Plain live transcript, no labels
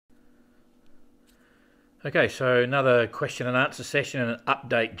Okay, so another question and answer session and an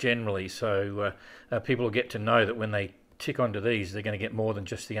update generally. So people will get to know that when they tick onto these, they're going to get more than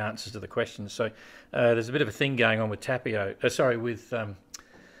just the answers to the questions. So there's a bit of a thing going on with Tapio.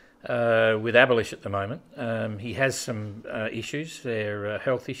 With Abolish at the moment. He has some issues, they're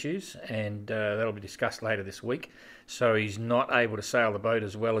health issues, and that'll be discussed later this week. So he's not able to sail the boat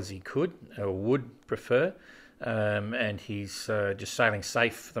as well as he could or would prefer, and he's just sailing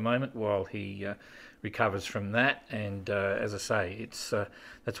safe for the moment while he recovers from that. And as I say, it's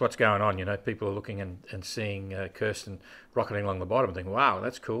that's what's going on. You know, people are looking and seeing Kirsten rocketing along the bottom and thinking, wow,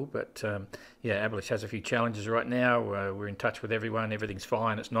 that's cool. But yeah, Abolish has a few challenges right now. We're in touch with everyone. Everything's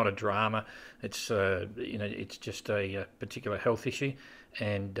fine. It's not a drama. It's it's just a particular health issue,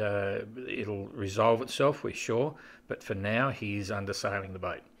 and it'll resolve itself, we're sure. But for now, he's undersailing the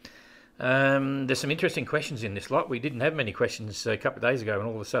boat. There's some interesting questions in this lot. We didn't have many questions a couple of days ago, and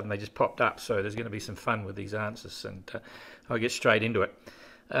all of a sudden they just popped up. So there's going to be some fun with these answers, and I'll get straight into it.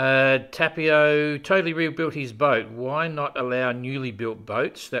 Tapio totally rebuilt his boat. Why not allow newly built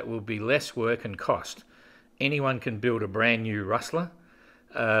boats that will be less work and cost? Anyone can build a brand new Rustler.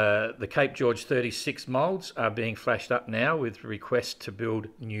 The Cape George 36 moulds are being flashed up now with requests to build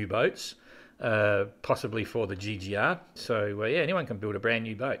new boats, possibly for the GGR. So yeah, anyone can build a brand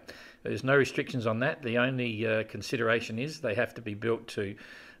new boat. There's no restrictions on that. The only consideration is they have to be built to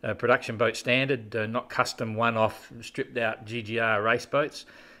production boat standard, not custom one-off stripped out GGR race boats,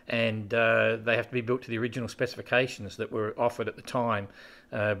 and they have to be built to the original specifications that were offered at the time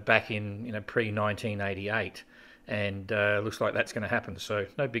back in pre-1988, and looks like that's going to happen. So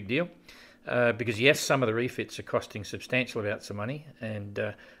no big deal. Because yes, some of the refits are costing substantial amounts of money,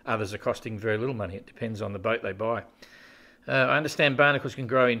 and others are costing very little money. It depends on the boat they buy. I understand barnacles can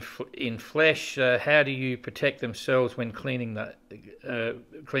grow in flesh. How do you protect themselves when cleaning the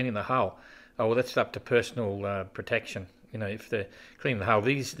hull? Oh well, that's up to personal protection. You know, if they're cleaning the hull,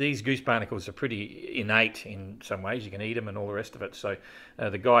 these goose barnacles are pretty innate in some ways. You can eat them and all the rest of it. So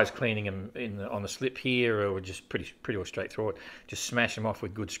the guys cleaning them on the slip here are just pretty well straightforward. Just smash them off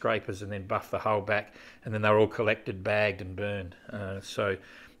with good scrapers and then buff the hull back, and then they're all collected, bagged, and burned. So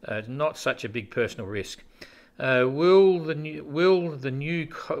not such a big personal risk. Will the new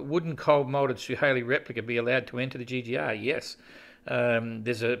wooden cold moulded Suhaili replica be allowed to enter the GGR? Yes.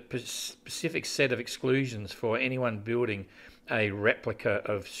 There's a specific set of exclusions for anyone building a replica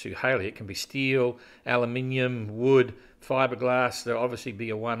of Suhaili. It can be steel, aluminium, wood, fiberglass. There'll obviously be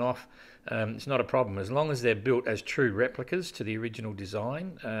a one-off. It's not a problem as long as they're built as true replicas to the original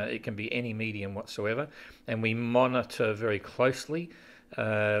design. It can be any medium whatsoever, and we monitor very closely,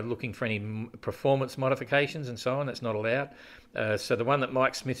 looking for any performance modifications and so on. That's not allowed. So the one that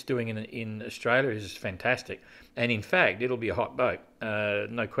Mike Smith's doing in Australia is fantastic, and in fact it'll be a hot boat,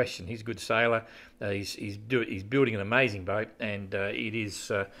 no question. He's a good sailor. He's building an amazing boat, and it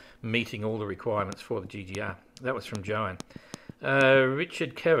is meeting all the requirements for the GGR. That was from Joanne.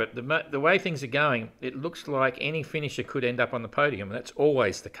 Richard Kerritt, the way things are going, it looks like any finisher could end up on the podium, and that's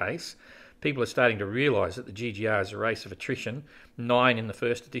always the case. People are starting to realise that the GGR is a race of attrition. 9 in the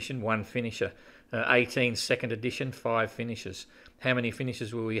first edition, 1 finisher. 18 second edition, 5 finishers. How many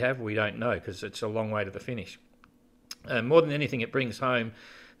finishers will we have? We don't know, because it's a long way to the finish. More than anything, it brings home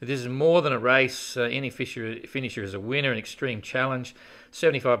that this is more than a race. Any finisher is a winner, an extreme challenge.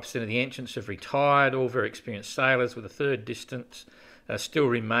 75% of the entrants have retired, all very experienced sailors, with a third distance still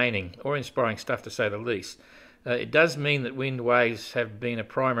remaining. Or inspiring stuff, to say the least. It does mean that wind waves have been a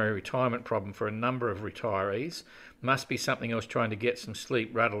primary retirement problem for a number of retirees. Must be something else trying to get some sleep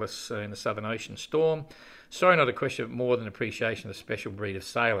rudderless in the Southern Ocean storm. Sorry, not a question of more than appreciation of the special breed of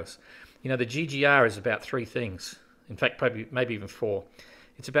sailors. You know, the GGR is about 3 things. In fact, maybe even 4.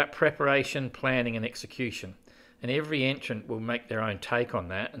 It's about preparation, planning and execution. And every entrant will make their own take on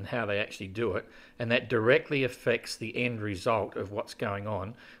that and how they actually do it, and that directly affects the end result of what's going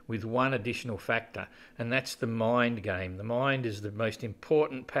on, with one additional factor, and that's the mind game. The mind is the most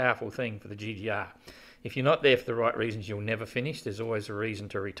important, powerful thing for the GGR. If you're not there for the right reasons, you'll never finish. There's always a reason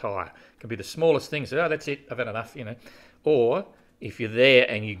to retire. It can be the smallest things. Oh, that's it, I've had enough, Or if you're there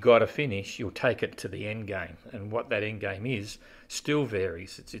and you've got to finish, you'll take it to the end game. And what that end game is still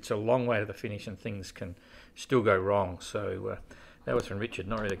varies. It's a long way to the finish, and things can still go wrong. So that was from Richard.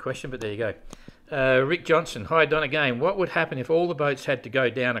 Not really a question, but there you go. Rick Johnson. Hi, Don again. What would happen if all the boats had to go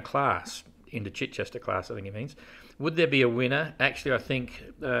down a class, into Chichester class, I think it means? Would there be a winner? Actually, I think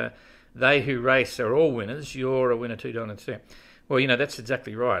they who race are all winners. You're a winner too, Don. And Sam. Well, that's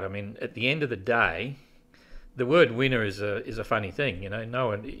exactly right. I mean, at the end of the day, the word winner is a funny thing. No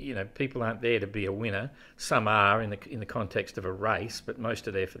one, people aren't there to be a winner. Some are in the context of a race, but most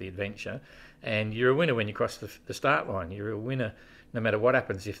are there for the adventure. And you're a winner when you cross the start line. You're a winner no matter what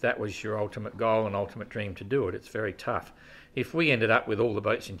happens. If that was your ultimate goal and ultimate dream to do it, it's very tough. If we ended up with all the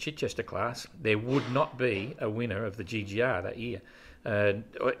boats in Chichester class, there would not be a winner of the GGR that year.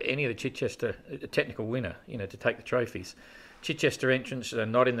 Any of the Chichester technical winner, to take the trophies. Chichester entrants are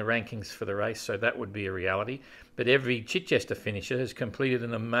not in the rankings for the race, so that would be a reality. But every Chichester finisher has completed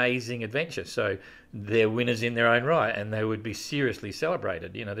an amazing adventure, so they're winners in their own right, and they would be seriously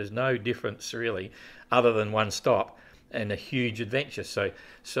celebrated. There's no difference really, other than one stop and a huge adventure. So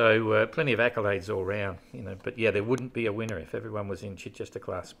plenty of accolades all round. But yeah, there wouldn't be a winner if everyone was in Chichester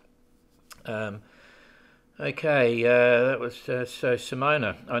class. Okay, that was so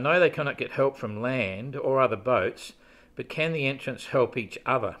Simona. I know they cannot get help from land or other boats, but can the entrants help each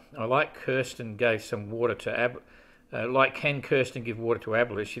other? I like Kirsten gave some water to can Kirsten give water to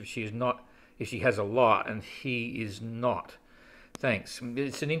Abolish if she has a lot and he is not? Thanks.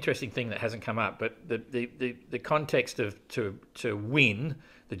 It's an interesting thing that hasn't come up, but the context of to win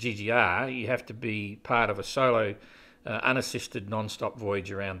the GGR, you have to be part of a solo, unassisted non-stop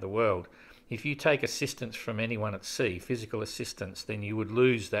voyage around the world. If you take assistance from anyone at sea, physical assistance, then you would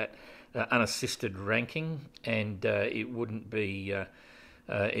lose that unassisted ranking, and it wouldn't be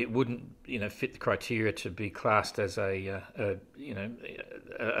fit the criteria to be classed as a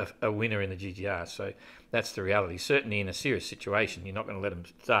winner in the GGR. So that's the reality. Certainly in a serious situation, you're not going to let them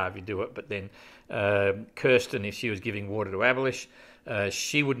starve. You do it, but then Kirsten, if she was giving water to Abolish,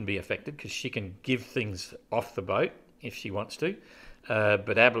 she wouldn't be affected because she can give things off the boat if she wants to.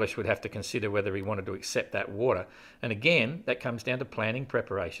 But Abolish would have to consider whether he wanted to accept that water. And again, that comes down to planning,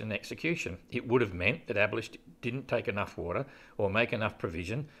 preparation and execution. It would have meant that Abolish didn't take enough water or make enough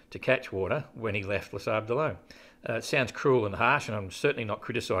provision to catch water when he left Les Sables d'Olonne. It sounds cruel and harsh, and I'm certainly not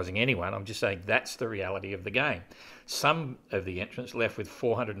criticising anyone. I'm just saying that's the reality of the game. Some of the entrants left with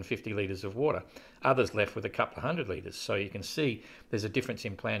 450 litres of water. Others left with a couple of hundred litres. So you can see there's a difference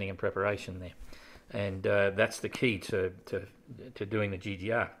in planning and preparation there. And that's the key to doing the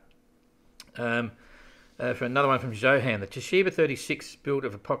GGR. For another one from Johan, the Toshiba 36 built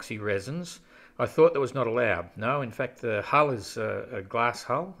of epoxy resins. I thought that was not allowed. No, in fact, the hull is a glass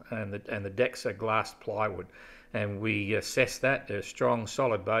hull, and the decks are glass plywood. And we assess that. They're a strong,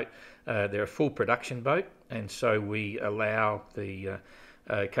 solid boat. They're a full production boat, and so we allow the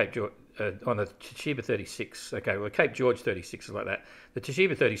Cape George on the Toshiba 36. Okay, well, Cape George 36 is like that. The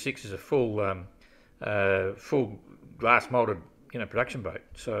Toshiba 36 is a full glass moulded production boat.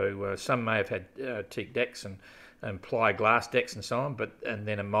 So some may have had teak decks and ply glass decks and so on, and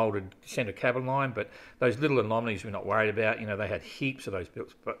then a moulded centre cabin line. But those little anomalies we're not worried about. They had heaps of those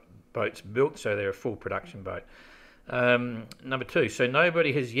boats built, so they're a full production boat. Number 2, so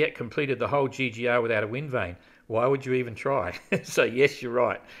nobody has yet completed the whole GGR without a wind vane. Why would you even try? So yes, you're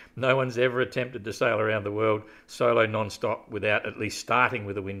right. No one's ever attempted to sail around the world solo non-stop without at least starting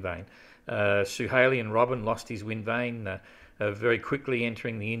with a wind vane. Suhaili Robin lost his wind vane very quickly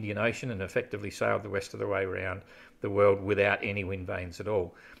entering the Indian Ocean and effectively sailed the rest of the way around the world without any wind vanes at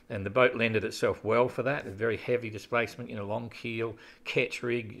all. And the boat lended itself well for that, a very heavy displacement, long keel, ketch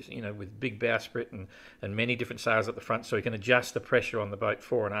rig, with big bowsprit and many different sails at the front, so he can adjust the pressure on the boat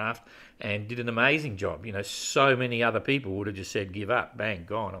fore and aft, and did an amazing job. So many other people would have just said, give up, bang,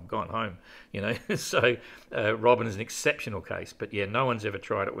 gone, I'm gone home, So Robin is an exceptional case, but yeah, no one's ever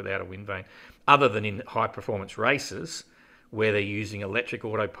tried it without a wind vane, other than in high-performance races, where they're using electric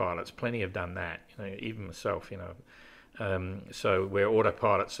autopilots. Plenty have done that, even myself, so where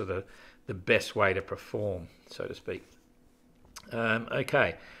autopilots are the best way to perform, so to speak.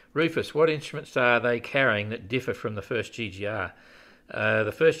 Okay, Rufus, what instruments are they carrying that differ from the first GGR?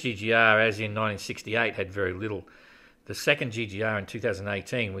 The first GGR, as in 1968, had very little. The second GGR in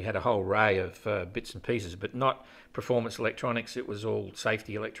 2018, we had a whole array of bits and pieces, but not performance electronics. It was all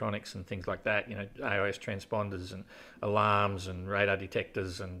safety electronics and things like that, AIS transponders and alarms and radar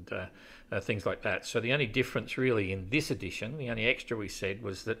detectors and things like that. So the only difference really in this edition, the only extra we said,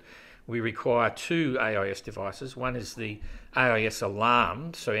 was that we require 2 AIS devices. One is the AIS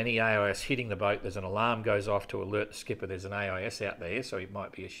alarm, so any AIS hitting the boat, there's an alarm goes off to alert the skipper there's an AIS out there, so it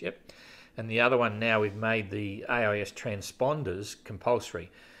might be a ship. And the other one now, we've made the AIS transponders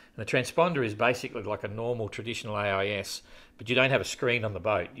compulsory. And the transponder is basically like a normal traditional AIS, but you don't have a screen on the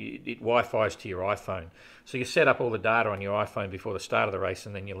boat. It Wi-Fi's to your iPhone. So you set up all the data on your iPhone before the start of the race,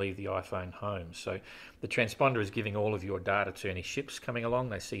 and then you leave the iPhone home. So the transponder is giving all of your data to any ships coming along.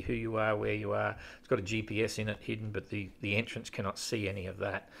 They see who you are, where you are. It's got a GPS in it hidden, but the entrants cannot see any of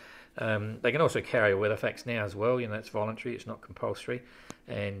that. They can also carry a Weatherfax now as well. It's voluntary, it's not compulsory,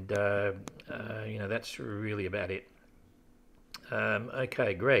 and that's really about it.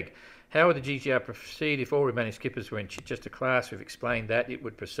 Okay, Greg. How would the GGR proceed if all remaining skippers were in Chichester class? We've explained that it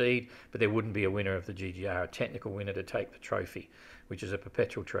would proceed, but there wouldn't be a winner of the GGR, a technical winner to take the trophy, which is a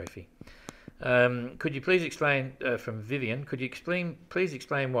perpetual trophy. Could you please explain, from Vivian, could you please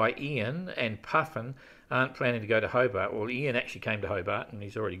explain why Ian and Puffin aren't planning to go to Hobart? Well, Ian actually came to Hobart and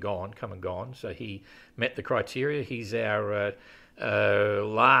he's already come and gone, so he met the criteria. He's our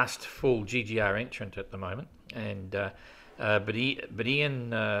last full GGR entrant at the moment, and but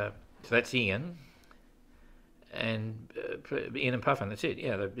Ian. So that's Ian, and Ian and Puffin. That's it.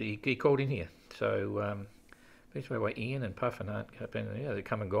 Yeah, he called in here. So please why Ian and Puffin aren't. Yeah, they're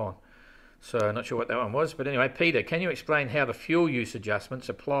come and gone. So I'm not sure what that one was. But anyway, Peter, can you explain how the fuel use adjustments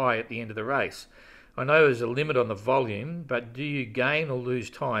apply at the end of the race? I know there's a limit on the volume, but do you gain or lose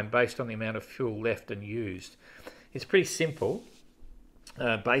time based on the amount of fuel left and used? It's pretty simple.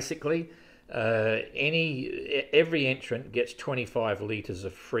 Basically. Every entrant gets 25 litres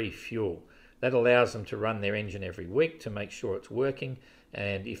of free fuel. That allows them to run their engine every week to make sure it's working,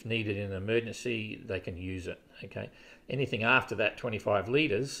 and if needed in an emergency, they can use it. Okay. Anything after that 25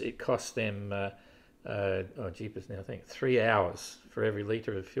 litres, it costs them, jeepers now, I think 3 hours for every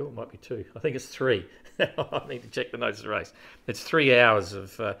litre of fuel. It might be 2. I think it's 3. I need to check the notes of the race. It's 3 hours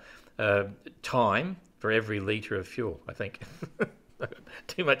of time for every litre of fuel, I think.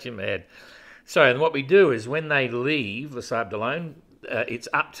 Too much in my head. So, and what we do is when they leave Les Sables d'Olonne, it's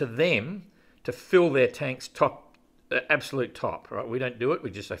up to them to fill their tanks absolute top, right? We don't do it.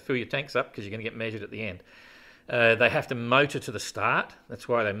 We just say fill your tanks up because you're going to get measured at the end. They have to motor to the start. That's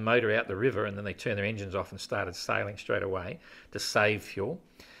why they motor out the river and then they turn their engines off and started sailing straight away to save fuel.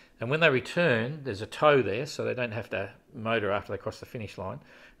 And when they return, there's a tow there, so they don't have to motor after they cross the finish line.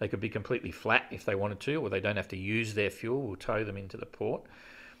 They could be completely flat if they wanted to, or they don't have to use their fuel. We'll tow them into the port.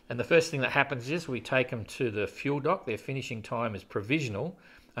 And the first thing that happens is we take them to the fuel dock. Their finishing time is provisional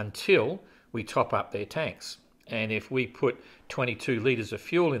until we top up their tanks. And if we put 22 litres of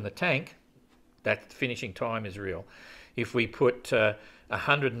fuel in the tank, that finishing time is real. If we put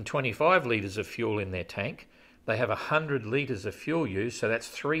 125 litres of fuel in their tank, they have 100 litres of fuel use, so that's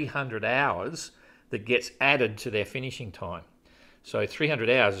 300 hours that gets added to their finishing time. So 300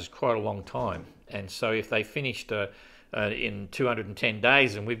 hours is quite a long time. And so if they finished in 210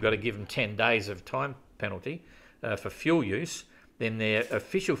 days and we've got to give them 10 days of time penalty for fuel use, then their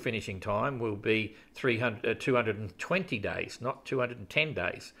official finishing time will be 220 days, not 210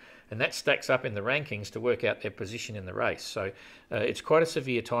 days. And that stacks up in the rankings to work out their position in the race. So it's quite a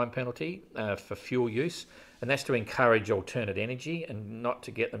severe time penalty for fuel use, and that's to encourage alternate energy and not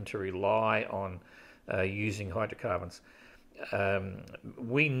to get them to rely on using hydrocarbons.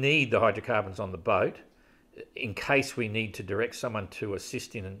 We need the hydrocarbons on the boat in case we need to direct someone to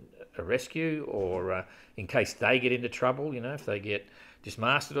assist in a rescue, or in case they get into trouble, if they get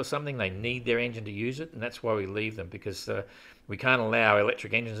dismasted or something, they need their engine to use it, and that's why we leave them, because we can't allow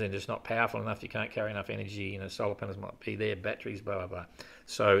electric engines in, just not powerful enough, you can't carry enough energy, solar panels might be there, batteries, blah, blah, blah.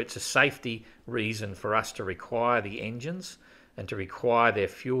 So it's a safety reason for us to require the engines and to require their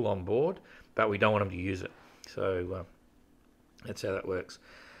fuel on board, but we don't want them to use it. So that's how that works.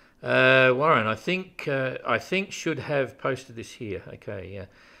 Warren, I think should have posted this here. Okay, yeah.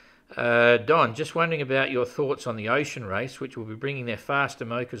 Don, just wondering about your thoughts on the Ocean Race, which will be bringing their faster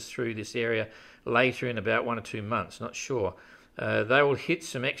mokers through this area later in about 1 or 2 months. Not sure. They will hit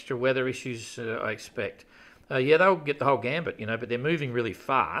some extra weather issues, I expect. Yeah, they'll get the whole gambit, but they're moving really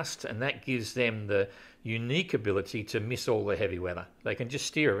fast, and that gives them the unique ability to miss all the heavy weather. They can just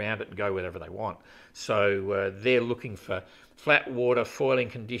steer around it and go wherever they want. So they're looking for flat water, foiling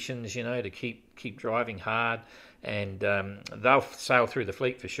conditions, to keep driving hard, and they'll sail through the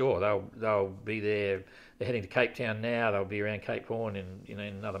fleet for sure. They'll be there. They're heading to Cape Town now. They'll be around Cape Horn in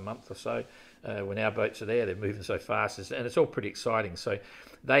another month or so. When our boats are there, they're moving so fast, and it's all pretty exciting. So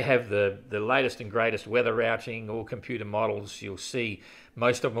they have the latest and greatest weather routing, all computer models. You'll see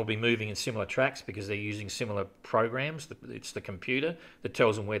most of them will be moving in similar tracks because they're using similar programs. It's the computer that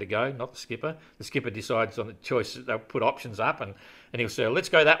tells them where to go, not the skipper. The skipper decides on the choice. They'll put options up, and he'll say, let's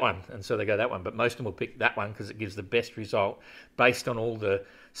go that one. And so they go that one. But most of them will pick that one because it gives the best result based on all the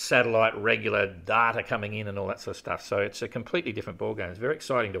satellite regular data coming in and all that sort of stuff. So it's a completely different ballgame. It's very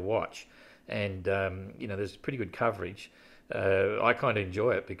exciting to watch. And, there's pretty good coverage. I kind of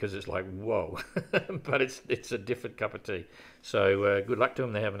enjoy it because it's like, whoa, but it's a different cup of tea. So good luck to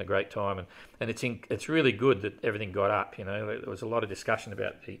them. They're having a great time, and it's really good that everything got up. You know, there was a lot of discussion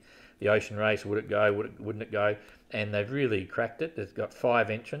about the ocean race. Would it go? Wouldn't it go? And they've really cracked it. They've got 5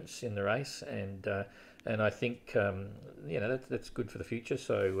 entrants in the race, and I think that's good for the future.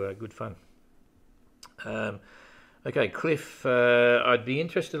 So good fun. Okay, Cliff, I'd be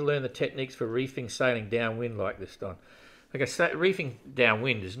interested to learn the techniques for reefing sailing downwind like this, Don. Okay, so reefing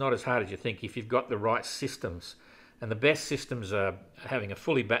downwind is not as hard as you think if you've got the right systems. And the best systems are having a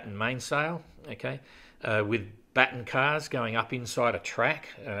fully battened mainsail, okay, with batten cars going up inside a track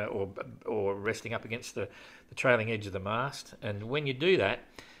or resting up against the trailing edge of the mast. And when you do that,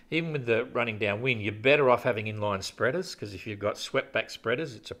 even with the running downwind, you're better off having inline spreaders, because if you've got swept back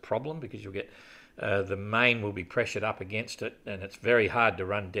spreaders, it's a problem because you'll get the main will be pressured up against it, and it's very hard to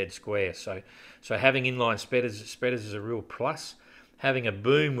run dead square. So having inline spreaders is a real plus. Having a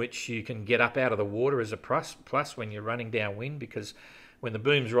boom which you can get up out of the water is a plus when you're running downwind, because when the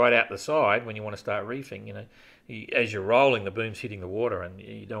boom's right out the side, when you want to start reefing, as you're rolling, the boom's hitting the water, and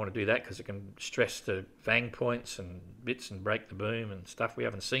you don't want to do that because it can stress the vang points and bits and break the boom and stuff. We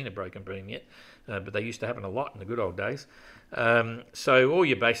haven't seen a broken boom yet, but they used to happen a lot in the good old days. So all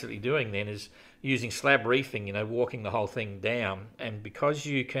you're basically doing then is using slab reefing, walking the whole thing down, and because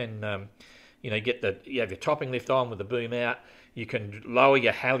you can, you have your topping lift on with the boom out, you can lower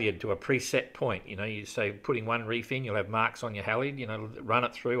your halyard to a preset point. You say putting one reef in, you'll have marks on your halyard. Run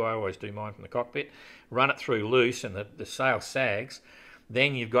it through. I always do mine from the cockpit. Run it through loose, and the sail sags.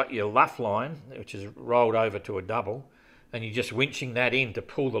 Then you've got your luff line, which is rolled over to a double, and you're just winching that in to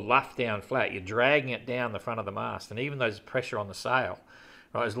pull the luff down flat. You're dragging it down the front of the mast, and even though there's pressure on the sail,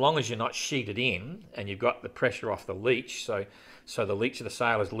 right, as long as you're not sheeted in and you've got the pressure off the leech, so the leech of the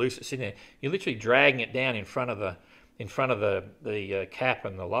sail is loose, it's in there. You're literally dragging it down in front of the cap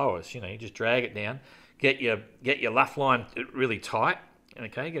and the lowers. You just drag it down, get your luff line really tight,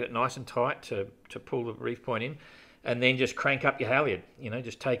 okay, get it nice and tight to pull the reef point in, and then just crank up your halyard.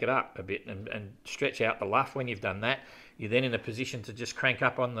 Just take it up a bit and stretch out the luff. When you've done that, you're then in a position to just crank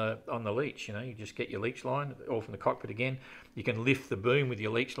up on the leech. You just get your leech line all from the cockpit again. You can lift the boom with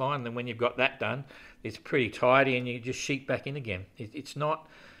your leech line, and then when you've got that done, it's pretty tidy, and you just sheet back in again. It's not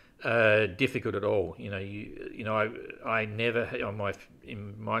difficult at all. I never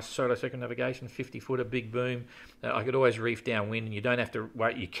in my solo circumnavigation 50-footer big boom. I could always reef downwind, and you don't have to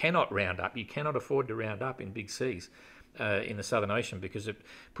wait. You cannot round up. You cannot afford to round up in big seas in the Southern Ocean, because it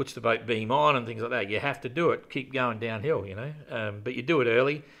puts the boat beam on and things like that. You have to do it. Keep going downhill. But you do it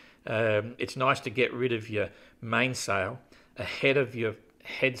early. It's nice to get rid of your mainsail ahead of your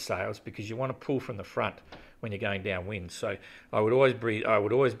head sails, because you want to pull from the front when you're going downwind. So I would always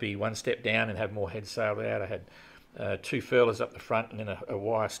be one step down and have more head sail out. I had 2 furlers up the front and then a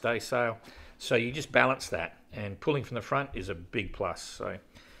wire stay sail. So you just balance that, and pulling from the front is a big plus. So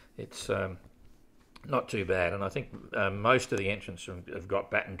it's not too bad, and I think most of the entrants have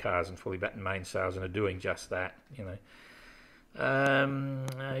got batten cars and fully battened mainsails and are doing just that.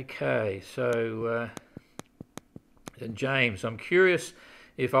 Okay, so James, I'm curious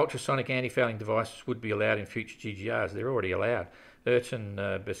if ultrasonic anti-fouling devices would be allowed in future GGRs. They're already allowed. Ayrton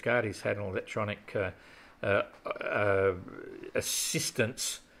Biscardi's had an electronic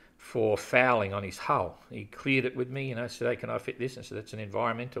assistance for fouling on his hull. He cleared it with me, said, hey, can I fit this? And so that's an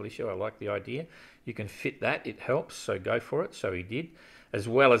environmental issue. I like the idea. You can fit that. It helps, so go for it. So he did, as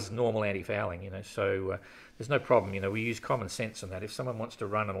well as normal anti-fouling, So there's no problem. We use common sense on that. If someone wants to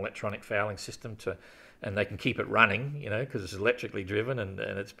run an electronic fouling system and they can keep it running, because it's electrically driven and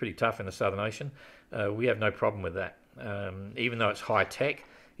it's pretty tough in the Southern Ocean, we have no problem with that. Even though it's high tech,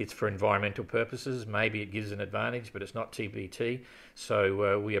 it's for environmental purposes. Maybe it gives an advantage, but it's not TBT.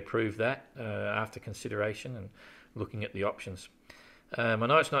 So we approve that after consideration and looking at the options. I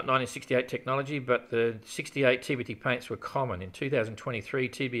know it's not 1968 technology, but the 68 TBT paints were common. In 2023,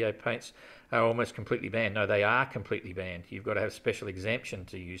 TBA paints are almost completely banned. No, they are completely banned. You've got to have special exemption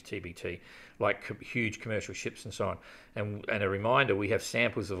to use TBT, like huge commercial ships and so on. And a reminder, we have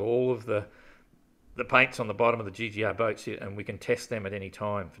samples of all of the paints on the bottom of the GGR boats, and we can test them at any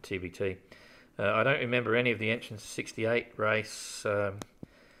time for TBT. I don't remember any of the entrants 68 race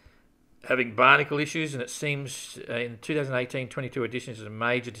having barnacle issues, and it seems in 2018 22 editions is a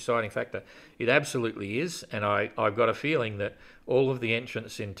major deciding factor. It absolutely is, and I've got a feeling that all of the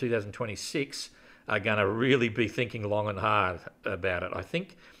entrants in 2026 are going to really be thinking long and hard about it. I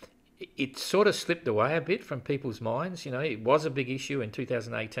think it sort of slipped away a bit from people's minds. It was a big issue in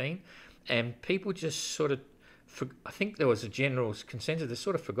 2018, and people just sort of, I think there was a general consensus, they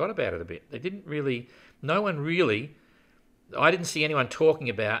sort of forgot about it a bit. They didn't really, no one really I didn't see anyone talking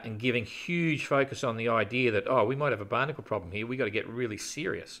about and giving huge focus on the idea that, oh, we might have a barnacle problem here. We got to get really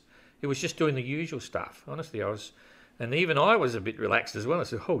serious. It was just doing the usual stuff. Honestly, and even I was a bit relaxed as well. I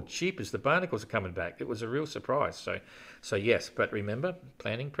said, oh, jeepers, the barnacles are coming back. It was a real surprise. So yes, but remember,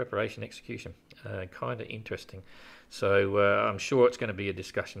 planning, preparation, execution, kind of interesting. So I'm sure it's going to be a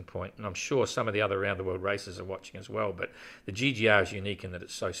discussion point, and I'm sure some of the other around the world races are watching as well. But the GGR is unique in that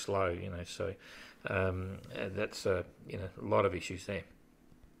it's so slow, So that's a lot of issues there.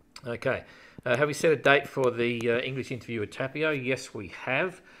 Okay, have we set a date for the English interview with Tapio? Yes, we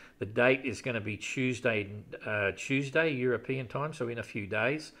have. The date is going to be Tuesday European time, so in a few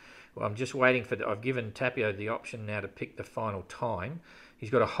days. Well, I'm just waiting I've given Tapio the option now to pick the final time.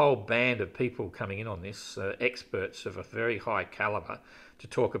 He's got a whole band of people coming in on this, experts of a very high calibre, to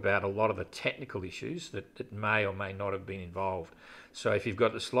talk about a lot of the technical issues that may or may not have been involved. So if you've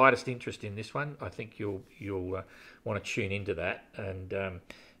got the slightest interest in this one, I think you'll want to tune into that. And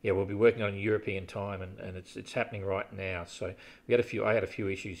we'll be working on European time, and it's happening right now. So I had a few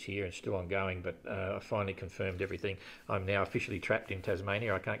issues here and still ongoing, but I finally confirmed everything. I'm now officially trapped in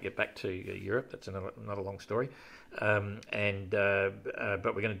Tasmania. I can't get back to Europe. That's another long story. But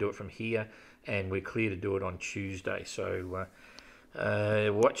we're going to do it from here, and we're clear to do it on Tuesday. So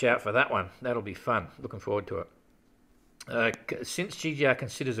watch out for that one. That'll be fun. Looking forward to it. Since GGR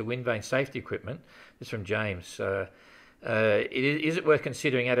considers a wind vane safety equipment, this is from James. Is it worth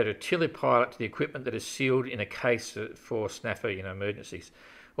considering added a tiller pilot to the equipment that is sealed in a case for snafu, emergencies?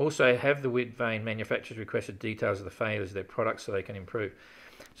 Also, have the wind vane manufacturers requested details of the failures of their products so they can improve?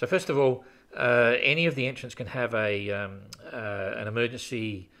 So first of all, any of the entrants can have an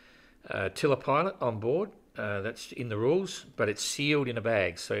emergency tiller pilot on board. That's in the rules, but it's sealed in a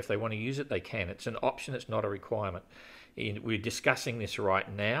bag. So if they want to use it, they can. It's an option. It's not a requirement. We're discussing this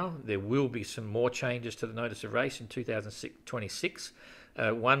right now. There will be some more changes to the notice of race in 2026.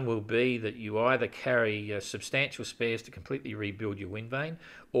 One will be that you either carry substantial spares to completely rebuild your wind vane,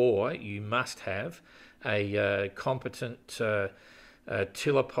 or you must have a competent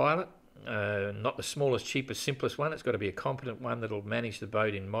tiller pilot. Not the smallest, cheapest, simplest one. It's got to be a competent one that'll manage the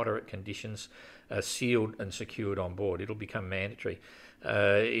boat in moderate conditions, sealed and secured on board. It'll become mandatory.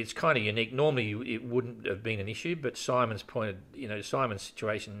 It's kind of unique. Normally it wouldn't have been an issue, but Simon's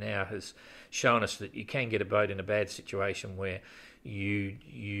situation now has shown us that you can get a boat in a bad situation where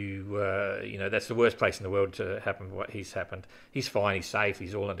that's the worst place in the world to happen. What he's happened, he's fine, he's safe,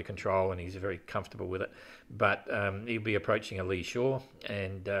 he's all under control, and he's very comfortable with it. But he'll be approaching a lee shore,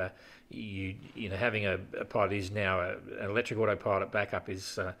 and having a pilot is now an electric autopilot backup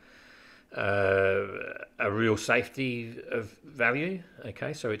is a real safety of value.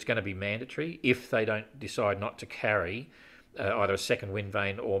 Okay, so it's going to be mandatory if they don't decide not to carry either a second wind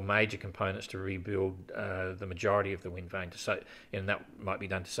vane or major components to rebuild the majority of the wind vane, and that might be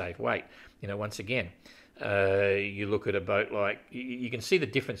done to save weight. Once again, you look at a boat like, you can see the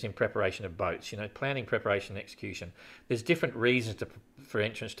difference in preparation of boats. Planning, preparation, execution. There's different reasons for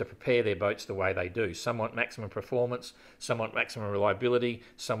entrants to prepare their boats the way they do. Some want maximum performance, some want maximum reliability,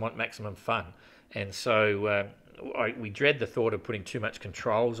 some want maximum fun. And so we dread the thought of putting too much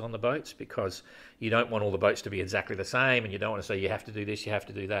controls on the boats, because you don't want all the boats to be exactly the same, and you don't want to say you have to do this, you have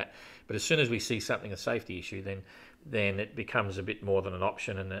to do that. But as soon as we see something a safety issue, then it becomes a bit more than an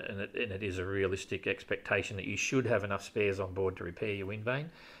option, and it is a realistic expectation that you should have enough spares on board to repair your wind vane.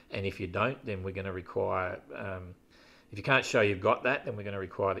 And if you don't, then we're going to require, if you can't show you've got that, then we're going to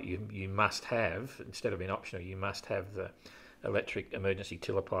require that you must have, instead of being optional, you must have the electric emergency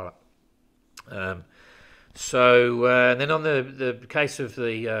tiller pilot. Then on the case of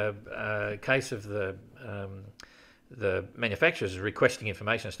the manufacturers requesting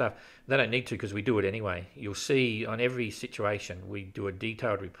information and stuff, they don't need to, because we do it anyway. You'll see on every situation we do a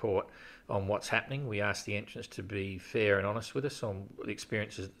detailed report on what's happening. We ask the entrants to be fair and honest with us on the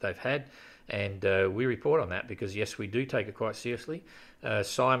experiences that they've had, and we report on that, because yes, we do take it quite seriously.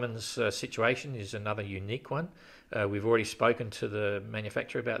 Simon's situation is another unique one. We've already spoken to the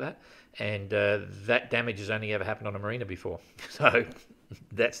manufacturer about that, and that damage has only ever happened on a marina before. So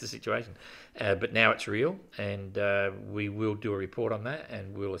that's the situation. But now it's real, and we will do a report on that,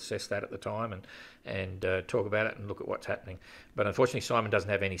 and we'll assess that at the time and talk about it and look at what's happening. But unfortunately, Simon doesn't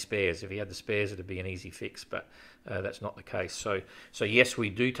have any spares. If he had the spares, it'd be an easy fix, but that's not the case. So yes, we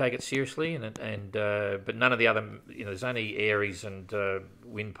do take it seriously, but none of the other, there's only Aries and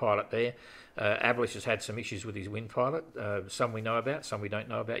Wind Pilot there. Abolish has had some issues with his Wind Pilot. Some we know about, some we don't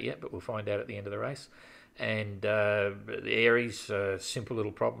know about yet, but we'll find out at the end of the race. And the Aries, simple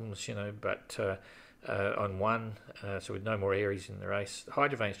little problems, but on one, so with no more Aries in the race.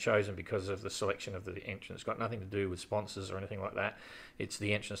 Hydrovane's chosen because of the selection of the entrants. It's got nothing to do with sponsors or anything like that. It's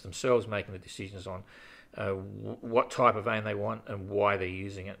the entrants themselves making the decisions on what type of vane they want and why they're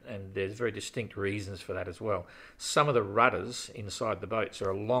using it, and there's very distinct reasons for that as well. Some of the rudders inside the boats are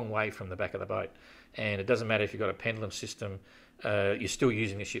a long way from the back of the boat, and it doesn't matter if you've got a pendulum system, you're still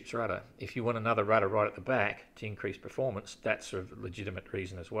using the ship's rudder. If you want another rudder right at the back to increase performance, that's a legitimate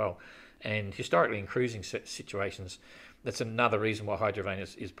reason as well. And historically in cruising situations, that's another reason why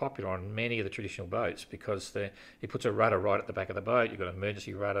hydrovane is popular on many of the traditional boats, because it puts a rudder right at the back of the boat. You've got an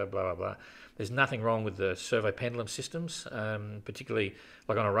emergency rudder, blah, blah, blah. There's nothing wrong with the servo pendulum systems, particularly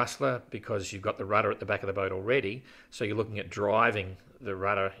like on a Rustler, because you've got the rudder at the back of the boat already, so you're looking at driving the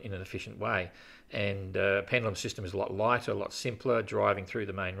rudder in an efficient way. And pendulum system is a lot lighter, a lot simpler, driving through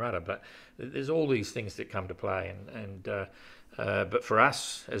the main rudder. But there's all these things that come to play, but for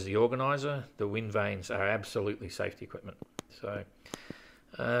us, as the organiser, the wind vanes are absolutely safety equipment. So,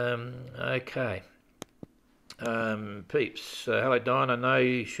 okay. Peeps, hello Don.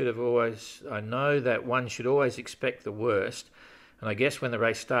 I know that one should always expect the worst, and I guess when the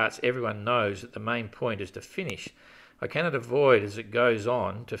race starts, everyone knows that the main point is to finish. I cannot avoid, as it goes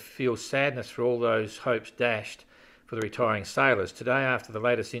on, to feel sadness for all those hopes dashed for the retiring sailors. Today, after the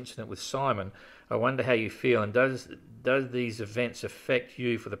latest incident with Simon, I wonder how you feel, and does these events affect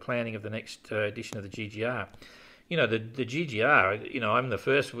you for the planning of the next edition of the GGR? You know, the GGR, you know, I'm the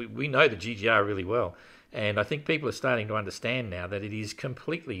first, we know the GGR really well, and I think people are starting to understand now that it is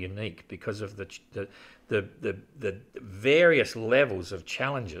completely unique because of the various levels of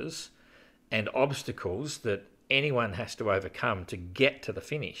challenges and obstacles that anyone has to overcome to get to the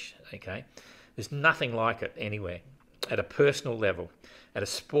finish. Okay, there's nothing like it anywhere, at a personal level, at a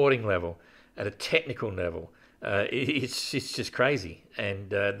sporting level, at a technical level. It's just crazy, and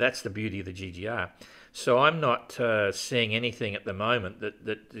that's the beauty of the GGR. So I'm not seeing anything at the moment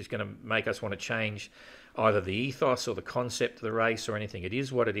that is going to make us want to change either the ethos or the concept of the race or anything. It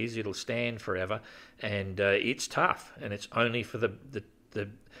is what it is. It'll stand forever, and it's tough, and it's only for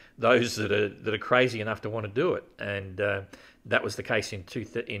those that are crazy enough to want to do it. And that was the case in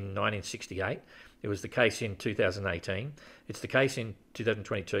 1968. It was the case in 2018. It's the case in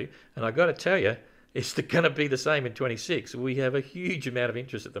 2022. And I've got to tell you, it's going to be the same in 26. We have a huge amount of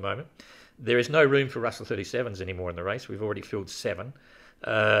interest at the moment. There is no room for Russell 37s anymore in the race. We've already filled 7.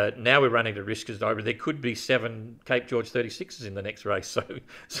 Now we're running the risk as there could be 7 Cape George 36s in the next race.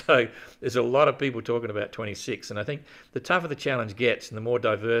 So there's a lot of people talking about 26. And I think the tougher the challenge gets and the more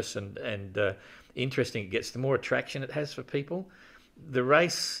diverse and interesting it gets, the more attraction it has for people. The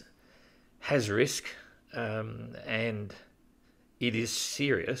race has risk, and it is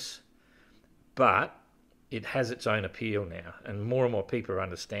serious, but it has its own appeal now, and more people are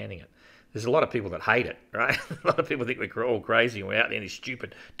understanding it. There's a lot of people that hate it, right? A lot of people think we're all crazy and we're out there in these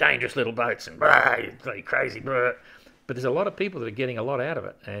stupid, dangerous little boats and blah, you're bloody crazy, blah. But there's a lot of people that are getting a lot out of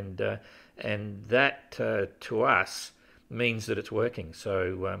it, and that to us means that it's working.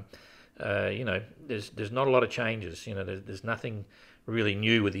 So you know, there's not a lot of changes. You know, there's nothing really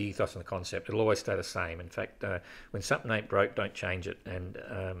new with the ethos and the concept. It'll always stay the same. In fact, when something ain't broke, don't change it. And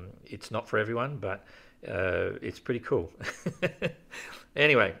it's not for everyone, but it's pretty cool.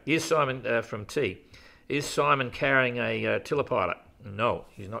 Anyway, here's Simon from T. Is Simon carrying a tiller pilot? No,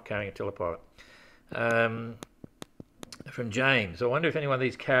 he's not carrying a tiller pilot. From James, I wonder if anyone of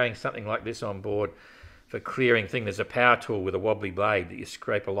these carrying something like this on board for clearing thing. There's a power tool with a wobbly blade that you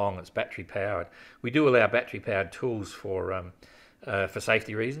scrape along. It's battery powered. We do allow battery powered tools for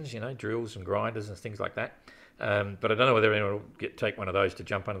safety reasons, you know, drills and grinders and things like that. But I don't know whether anyone will take one of those to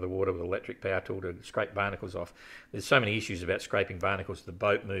jump under the water with an electric power tool to scrape barnacles off. There's so many issues about scraping barnacles, the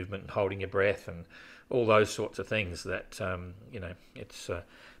boat movement and holding your breath and all those sorts of things that, you know, it's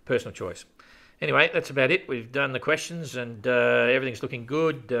personal choice. Anyway, that's about it. We've done the questions and everything's looking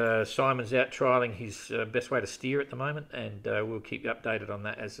good. Simon's out trialling his best way to steer at the moment, and we'll keep you updated on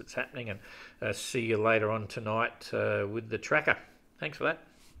that as it's happening, and see you later on tonight with the tracker. Thanks for that.